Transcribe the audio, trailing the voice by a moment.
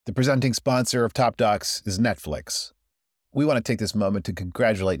The presenting sponsor of Top Docs is Netflix. We want to take this moment to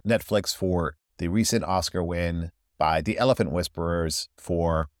congratulate Netflix for the recent Oscar win by The Elephant Whisperers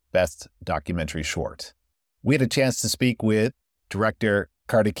for Best Documentary Short. We had a chance to speak with director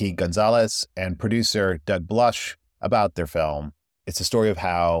Kartiki Gonzalez and producer Doug Blush about their film. It's a story of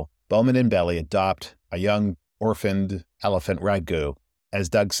how Bowman and Belly adopt a young orphaned elephant ragu. As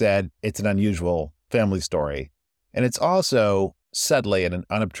Doug said, it's an unusual family story. And it's also, subtly and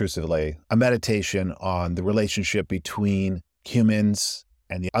unobtrusively, a meditation on the relationship between humans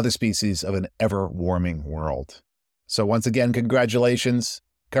and the other species of an ever-warming world. So once again, congratulations,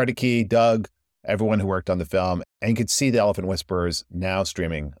 Kartiki, Doug, everyone who worked on the film, and you can see The Elephant Whisperers now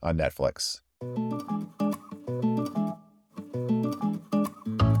streaming on Netflix.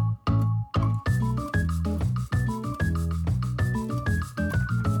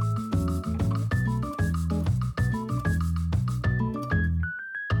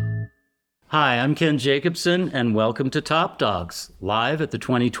 Hi, I'm Ken Jacobson, and welcome to Top Dogs, live at the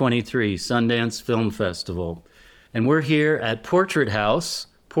 2023 Sundance Film Festival. And we're here at Portrait House.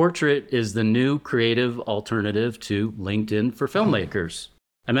 Portrait is the new creative alternative to LinkedIn for filmmakers.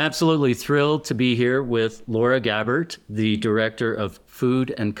 I'm absolutely thrilled to be here with Laura Gabbert, the director of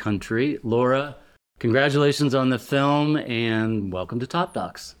Food and Country. Laura, congratulations on the film, and welcome to Top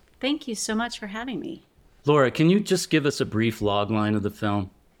Docs. Thank you so much for having me. Laura, can you just give us a brief logline of the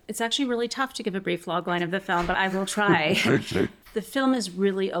film? It's actually really tough to give a brief logline of the film, but I will try. The film is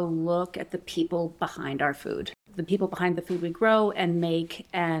really a look at the people behind our food, the people behind the food we grow and make,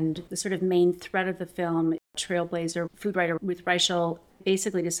 and the sort of main thread of the film, trailblazer, food writer Ruth Reichel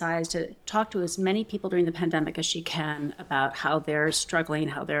basically decides to talk to as many people during the pandemic as she can about how they're struggling,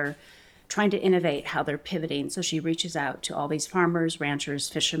 how they're trying to innovate, how they're pivoting. So she reaches out to all these farmers, ranchers,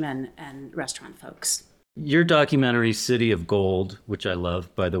 fishermen, and restaurant folks. Your documentary, City of Gold, which I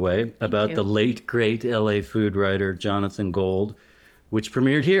love, by the way, about the late, great LA food writer Jonathan Gold, which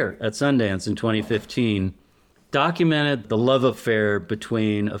premiered here at Sundance in 2015, documented the love affair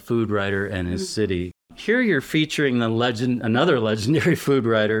between a food writer and his city. Here you're featuring another legendary food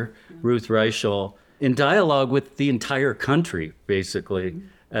writer, Ruth Reichel, in dialogue with the entire country, basically,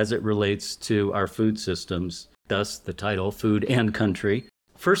 as it relates to our food systems, thus the title, Food and Country.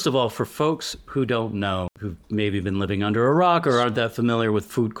 First of all, for folks who don't know, who've maybe been living under a rock or aren't that familiar with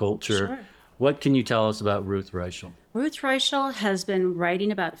food culture, what can you tell us about Ruth Reichel? Ruth Reichel has been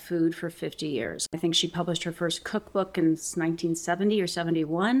writing about food for 50 years. I think she published her first cookbook in 1970 or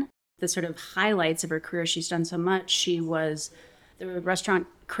 71. The sort of highlights of her career, she's done so much. She was the restaurant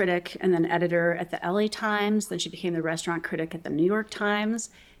critic and then editor at the LA Times. Then she became the restaurant critic at the New York Times.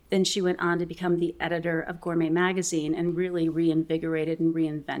 Then she went on to become the editor of Gourmet Magazine and really reinvigorated and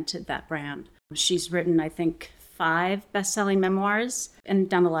reinvented that brand. She's written, I think, 5 best-selling memoirs and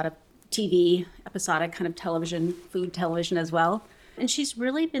done a lot of TV, episodic kind of television, food television as well. And she's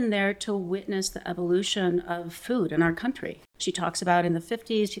really been there to witness the evolution of food in our country. She talks about in the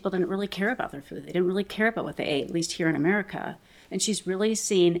 50s, people didn't really care about their food. They didn't really care about what they ate, at least here in America. And she's really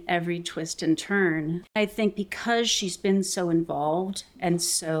seen every twist and turn. I think because she's been so involved and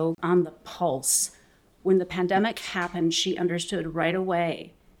so on the pulse, when the pandemic happened, she understood right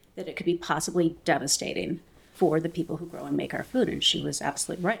away that it could be possibly devastating for the people who grow and make our food. And she was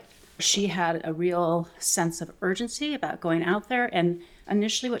absolutely right. She had a real sense of urgency about going out there. And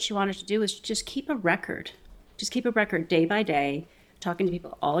initially what she wanted to do was just keep a record. Just keep a record day by day, talking to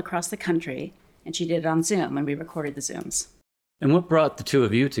people all across the country. And she did it on Zoom, and we recorded the Zooms. And what brought the two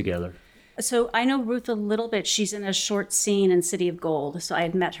of you together? So I know Ruth a little bit. She's in a short scene in City of Gold. So I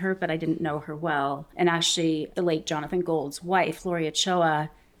had met her, but I didn't know her well. And actually, the late Jonathan Gold's wife, Lori Ochoa,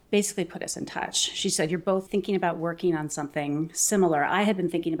 basically put us in touch. She said, you're both thinking about working on something similar. I had been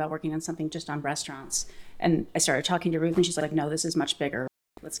thinking about working on something just on restaurants. And I started talking to Ruth, and she's like, no, this is much bigger.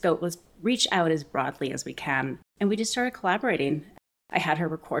 Let's reach out as broadly as we can. And we just started collaborating. I had her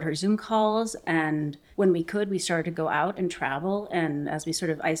record her Zoom calls, and when we could, we started to go out and travel. And as we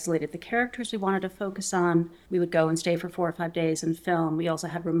sort of isolated the characters we wanted to focus on, we would go and stay for 4 or 5 days and film. We also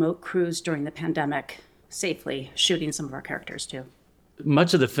had remote crews during the pandemic, safely shooting some of our characters too.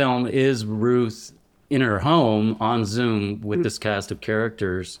 Much of the film is Ruth in her home on Zoom with this cast of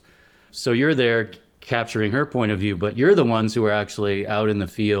characters. So you're there capturing her point of view, but you're the ones who are actually out in the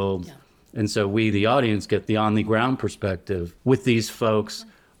field. Yeah. And so we, the audience, get the on-the-ground perspective with these folks.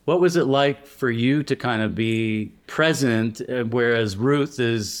 What was it like for you to kind of be present, whereas Ruth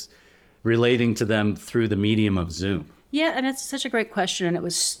is relating to them through the medium of Zoom? Yeah, and it's such a great question. And it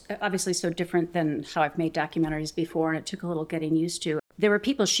was obviously so different than how I've made documentaries before, and it took a little getting used to. There were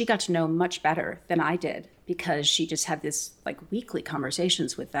people she got to know much better than I did because she just had this like weekly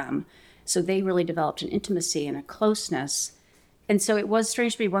conversations with them. So they really developed an intimacy and a closeness. And so it was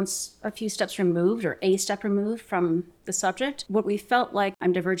strange to be once a few steps removed or a step removed from the subject. What we felt like,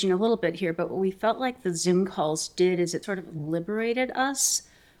 I'm diverging a little bit here, but what we felt like the Zoom calls did is it sort of liberated us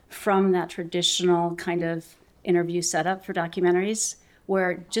from that traditional kind of interview setup for documentaries,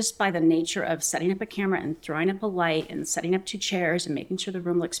 where just by the nature of setting up a camera and throwing up a light and setting up 2 chairs and making sure the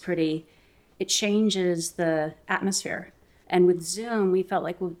room looks pretty, it changes the atmosphere. And with Zoom, we felt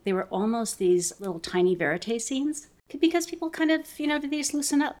like they were almost these little tiny verite scenes because people kind of, they just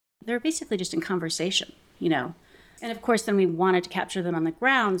loosen up. They're basically just in conversation, And of course, then we wanted to capture them on the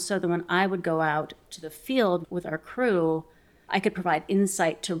ground so that when I would go out to the field with our crew, I could provide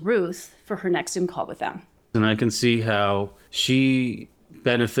insight to Ruth for her next Zoom call with them. And I can see how she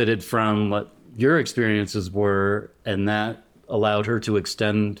benefited from what your experiences were, and that allowed her to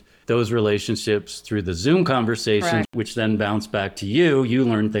extend those relationships through the Zoom conversations, Correct. which then bounced back to you. You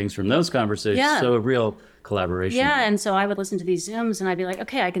learned things from those conversations. Yeah. So a real collaboration. Yeah, and so I would listen to these Zooms and I'd be like,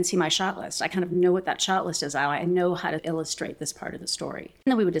 okay, I can see my shot list. I kind of know what that shot list is. I know how to illustrate this part of the story.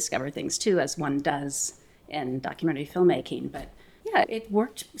 And then we would discover things too, as one does in documentary filmmaking. But yeah, it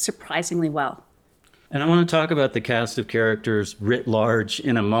worked surprisingly well. And I want to talk about the cast of characters writ large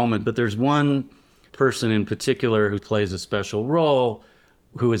in a moment, but there's one person in particular who plays a special role,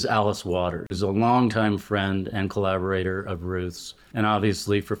 who is Alice Waters, who's a longtime friend and collaborator of Ruth's. And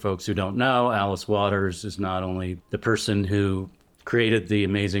obviously, for folks who don't know, Alice Waters is not only the person who created the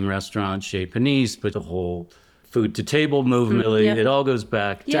amazing restaurant Chez Panisse, but the whole food to table movement. Really, yeah. It all goes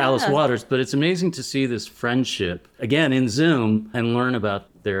back to Alice Waters. But it's amazing to see this friendship, again, in Zoom, and learn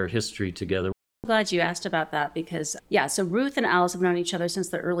about their history together. I'm glad you asked about that because, so Ruth and Alice have known each other since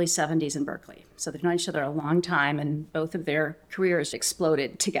the early 70s in Berkeley. So they've known each other a long time and both of their careers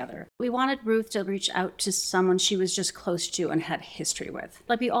exploded together. We wanted Ruth to reach out to someone she was just close to and had history with.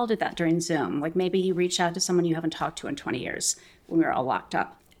 Like we all did that during Zoom. Like maybe you reach out to someone you haven't talked to in 20 years when we were all locked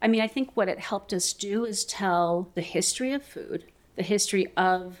up. I mean, I think what it helped us do is tell the history of food, the history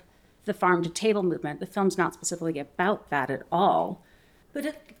of the farm to table movement. The film's not specifically about that at all. But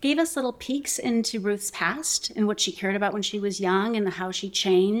it gave us little peeks into Ruth's past and what she cared about when she was young and how she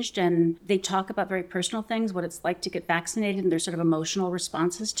changed. And they talk about very personal things, what it's like to get vaccinated and their sort of emotional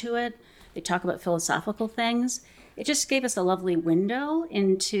responses to it. They talk about philosophical things. It just gave us a lovely window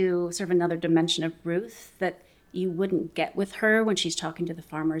into sort of another dimension of Ruth that you wouldn't get with her when she's talking to the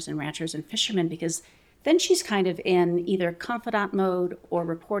farmers and ranchers and fishermen, because then she's kind of in either confidant mode or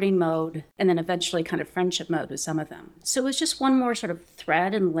reporting mode, and then eventually kind of friendship mode with some of them. So it was just one more sort of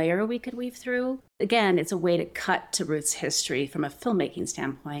thread and layer we could weave through. Again, it's a way to cut to Ruth's history from a filmmaking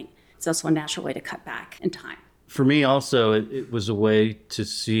standpoint. It's also a natural way to cut back in time. For me also, it was a way to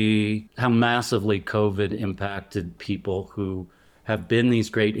see how massively COVID impacted people who have been these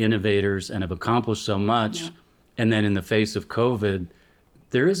great innovators and have accomplished so much. Yeah. And then in the face of COVID,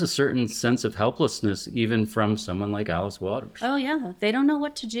 there is a certain sense of helplessness, even from someone like Alice Waters. Oh, yeah. They don't know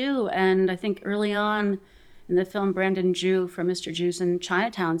what to do. And I think early on in the film, Brandon Ju from Mr. Juice in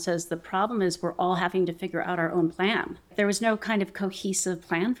Chinatown says the problem is we're all having to figure out our own plan. There was no kind of cohesive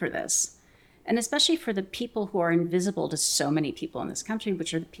plan for this. And especially for the people who are invisible to so many people in this country,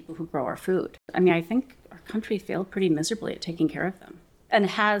 which are the people who grow our food. I mean, I think our country failed pretty miserably at taking care of them, and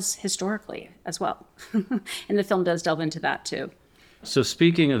has historically as well. And the film does delve into that too. So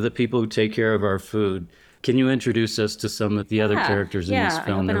speaking of the people who take care of our food, can you introduce us to some of the other characters in this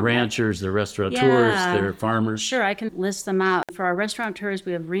film? They're ranchers, they're restaurateurs, they're farmers. Sure, I can list them out. For our restaurateurs,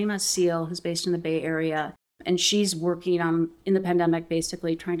 we have Rima Seal, who's based in the Bay Area, and she's working on, in the pandemic,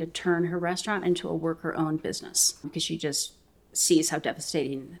 basically trying to turn her restaurant into a worker-owned business because she just sees how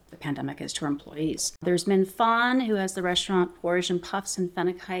devastating the pandemic is to her employees. There's Min Fan, who has the restaurant Porridge and Puffs in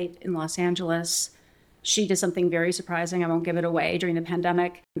Fennec Heights in Los Angeles. She did something very surprising. I won't give it away during the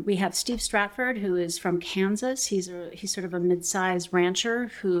pandemic. We have Steve Stratford, who is from Kansas. He's sort of a mid-sized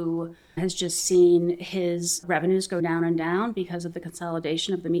rancher who has just seen his revenues go down and down because of the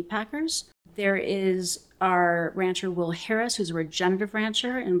consolidation of the meat packers. There is our rancher, Will Harris, who's a regenerative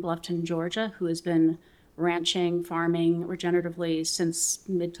rancher in Bluffton, Georgia, who has been ranching, farming regeneratively since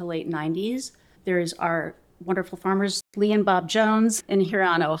mid to late 90s. There's our wonderful farmers, Lee and Bob Jones in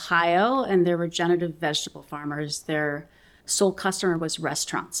Huron, Ohio, and they're regenerative vegetable farmers. Their sole customer was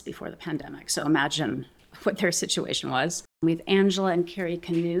restaurants before the pandemic, so imagine what their situation was. We have Angela and Carrie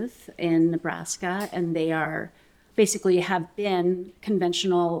Knuth in Nebraska, and they are basically have been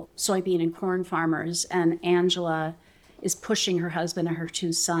conventional soybean and corn farmers, and Angela is pushing her husband and her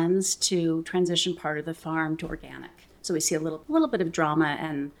 2 sons to transition part of the farm to organic. So we see a little bit of drama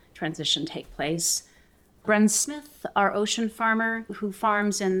and transition take place. Bren Smith, our ocean farmer who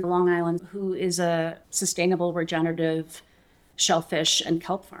farms in Long Island, who is a sustainable, regenerative shellfish and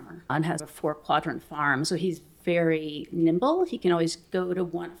kelp farmer and has a 4-quadrant farm. So he's very nimble. He can always go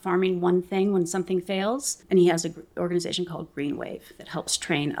to farming one thing when something fails. And he has an organization called Green Wave that helps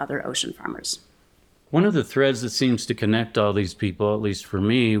train other ocean farmers. One of the threads that seems to connect all these people, at least for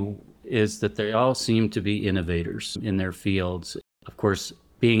me, is that they all seem to be innovators in their fields. Of course,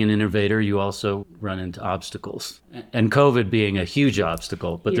 being an innovator, you also run into obstacles. And COVID being a huge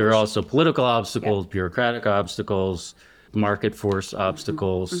obstacle, but there are also political obstacles, bureaucratic obstacles, market force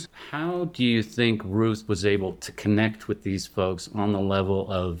obstacles. How do you think Ruth was able to connect with these folks on the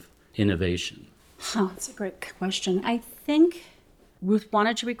level of innovation? Oh, that's a great question. I think Ruth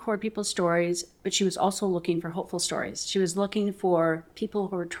wanted to record people's stories, but she was also looking for hopeful stories. She was looking for people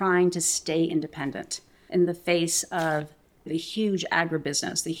who were trying to stay independent in the face of the huge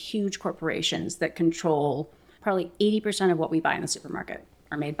agribusiness, the huge corporations that control probably 80% of what we buy in the supermarket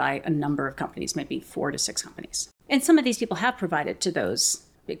are made by a number of companies, maybe 4 to 6 companies. And some of these people have provided to those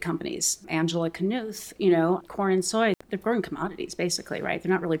big companies. Angela Knuth, corn and soy, they're growing commodities basically, right?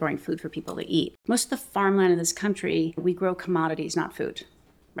 They're not really growing food for people to eat. Most of the farmland in this country, we grow commodities, not food,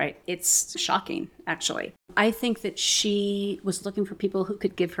 right? It's shocking, actually. I think that she was looking for people who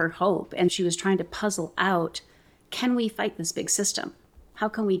could give her hope, and she was trying to puzzle out, can we fight this big system? How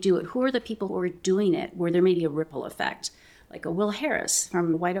can we do it? Who are the people who are doing it where there may be a ripple effect? Like a Will Harris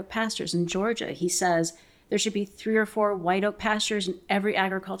from White Oak Pastures in Georgia. He says there should be 3 or 4 white oak pastures in every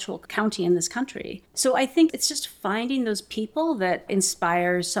agricultural county in this country. So I think it's just finding those people that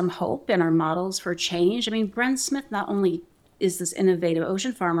inspire some hope and are models for change. I mean, Bren Smith not only is this innovative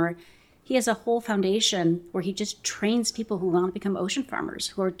ocean farmer, he has a whole foundation where he just trains people who want to become ocean farmers,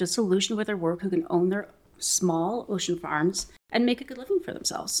 who are disillusioned with their work, who can own their small ocean farms and make a good living for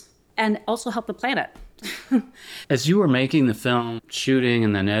themselves and also help the planet. As you were making the film, shooting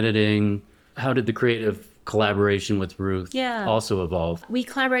and then editing, how did the creative collaboration with Ruth also evolve? We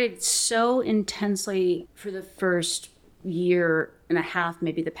collaborated so intensely for the first year and a half,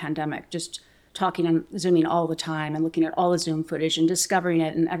 maybe the pandemic, just talking and Zooming all the time and looking at all the Zoom footage and discovering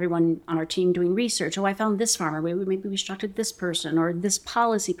it, and everyone on our team doing research. Oh, I found this farmer. Maybe we instructed this person or this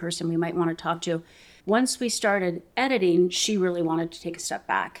policy person we might want to talk to. Once we started editing, she really wanted to take a step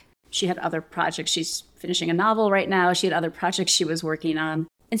back. She had other projects. She's finishing a novel right now. She had other projects she was working on.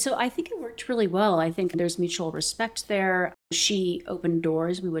 And so I think it worked really well. I think there's mutual respect there. She opened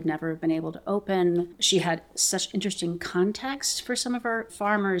doors we would never have been able to open. She had such interesting context for some of our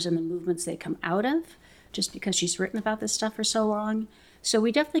farmers and the movements they come out of, just because she's written about this stuff for so long. So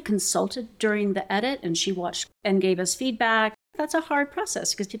we definitely consulted during the edit, and she watched and gave us feedback. That's a hard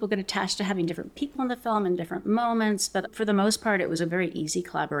process because people get attached to having different people in the film in different moments. But for the most part, it was a very easy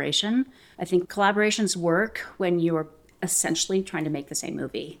collaboration. I think collaborations work when you're essentially trying to make the same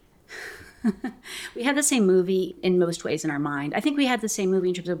movie. We had the same movie in most ways in our mind. I think we had the same movie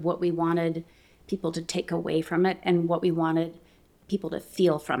in terms of what we wanted people to take away from it and what we wanted people to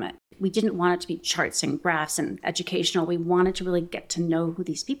feel from it. We didn't want it to be charts and graphs and educational. We wanted to really get to know who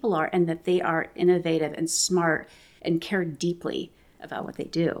these people are and that they are innovative and smart and care deeply about what they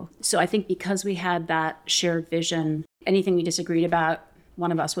do. So I think because we had that shared vision, anything we disagreed about,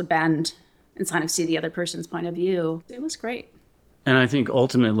 one of us would bend and kind of see the other person's point of view. It was great. And I think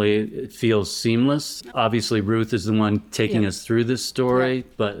ultimately it feels seamless. Obviously, Ruth is the one taking us through this story,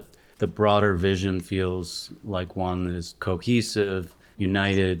 but the broader vision feels like one that is cohesive,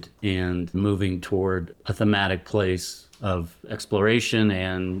 united, and moving toward a thematic place of exploration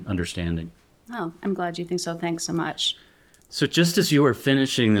and understanding. Oh, I'm glad you think so. Thanks so much. So just as you were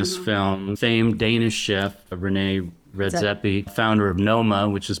finishing this film, famed Danish chef Rene Redzepi, founder of Noma,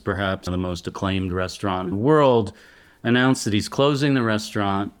 which is perhaps the most acclaimed restaurant in the world, announced that he's closing the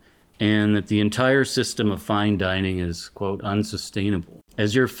restaurant and that the entire system of fine dining is, quote, unsustainable.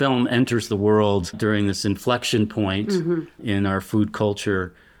 As your film enters the world during this inflection point in our food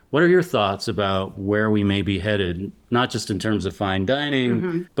culture, what are your thoughts about where we may be headed, not just in terms of fine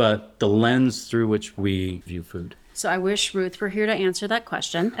dining, but the lens through which we view food? So I wish Ruth were here to answer that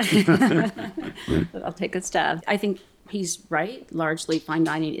question. But I'll take a stab. I think he's right. Largely, fine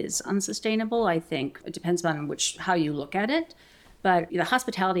dining is unsustainable. I think it depends on how you look at it. But the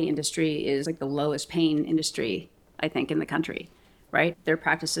hospitality industry is like the lowest paying industry, I think, in the country. Right? Their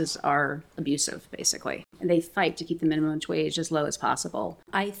practices are abusive, basically. And they fight to keep the minimum wage as low as possible.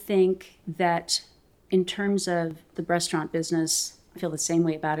 I think that in terms of the restaurant business, I feel the same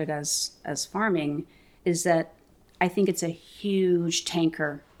way about it as farming, is that I think it's a huge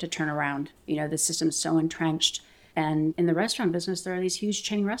tanker to turn around. The system's so entrenched. And in the restaurant business, there are these huge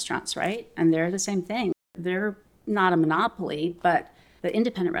chain restaurants, right? And they're the same thing. they're not a monopoly, but the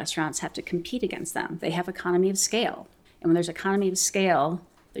independent restaurants have to compete against them. They have economy of scale. And when there's economy of scale,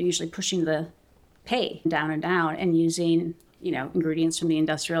 they're usually pushing the pay down and using, ingredients from the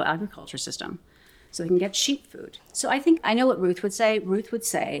industrial agriculture system so they can get cheap food. So I know what Ruth would say. Ruth would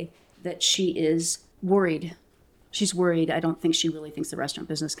say that she is worried. She's worried. I don't think she really thinks the restaurant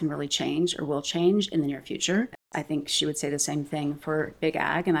business can really change or will change in the near future. I think she would say the same thing for Big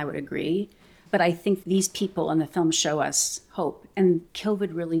Ag, and I would agree. But I think these people in the film show us hope. And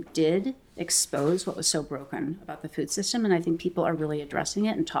COVID really did expose what was so broken about the food system. And I think people are really addressing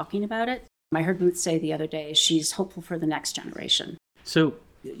it and talking about it. I heard Ruth say the other day, she's hopeful for the next generation. So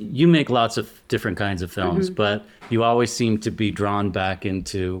you make lots of different kinds of films, but you always seem to be drawn back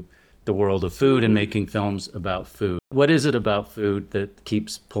into the world of food and making films about food. What is it about food that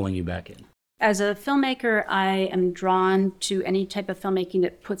keeps pulling you back in? As a filmmaker, I am drawn to any type of filmmaking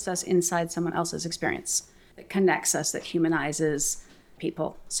that puts us inside someone else's experience, that connects us, that humanizes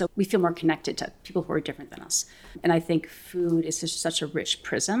people. So we feel more connected to people who are different than us. And I think food is just such a rich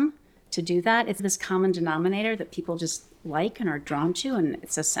prism to do that. It's this common denominator that people just like and are drawn to, and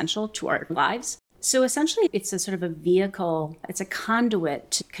it's essential to our lives. So essentially, it's a sort of a vehicle, it's a conduit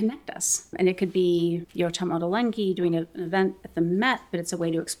to connect us. And it could be Yotam Ottolenghi doing an event at the Met, but it's a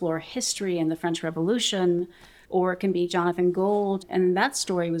way to explore history and the French Revolution. Or it can be Jonathan Gold. And that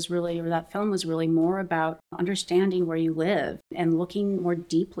story was really, or that film was really more about understanding where you live and looking more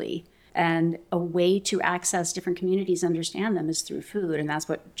deeply. And a way to access different communities and understand them is through food. And that's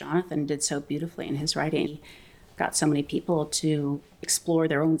what Jonathan did so beautifully in his writing. He got so many people to explore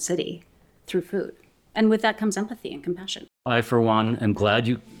their own city through food. And with that comes empathy and compassion. I, for one, am glad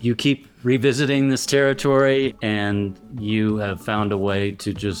you keep revisiting this territory, and you have found a way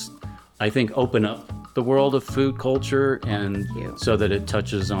to just, I think, open up the world of food culture, and so that it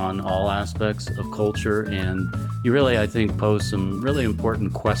touches on all aspects of culture. And you really, I think, pose some really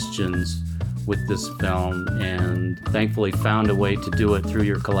important questions with this film, and thankfully found a way to do it through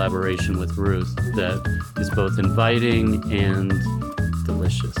your collaboration with Ruth that is both inviting and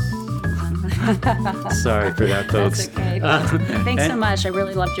delicious. Sorry for that, folks. That's okay. Thanks so much. I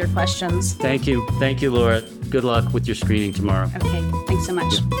really loved your questions. Thank you, Laura. Good luck with your screening tomorrow. Okay, thanks so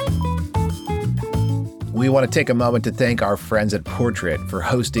much. We want to take a moment to thank our friends at Portrait for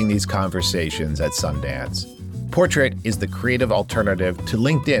hosting these conversations at Sundance. Portrait is the creative alternative to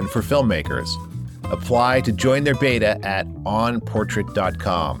LinkedIn for filmmakers. Apply to join their beta at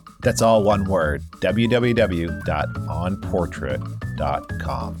onportrait.com. That's all one word,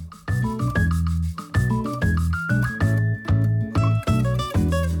 www.onportrait.com.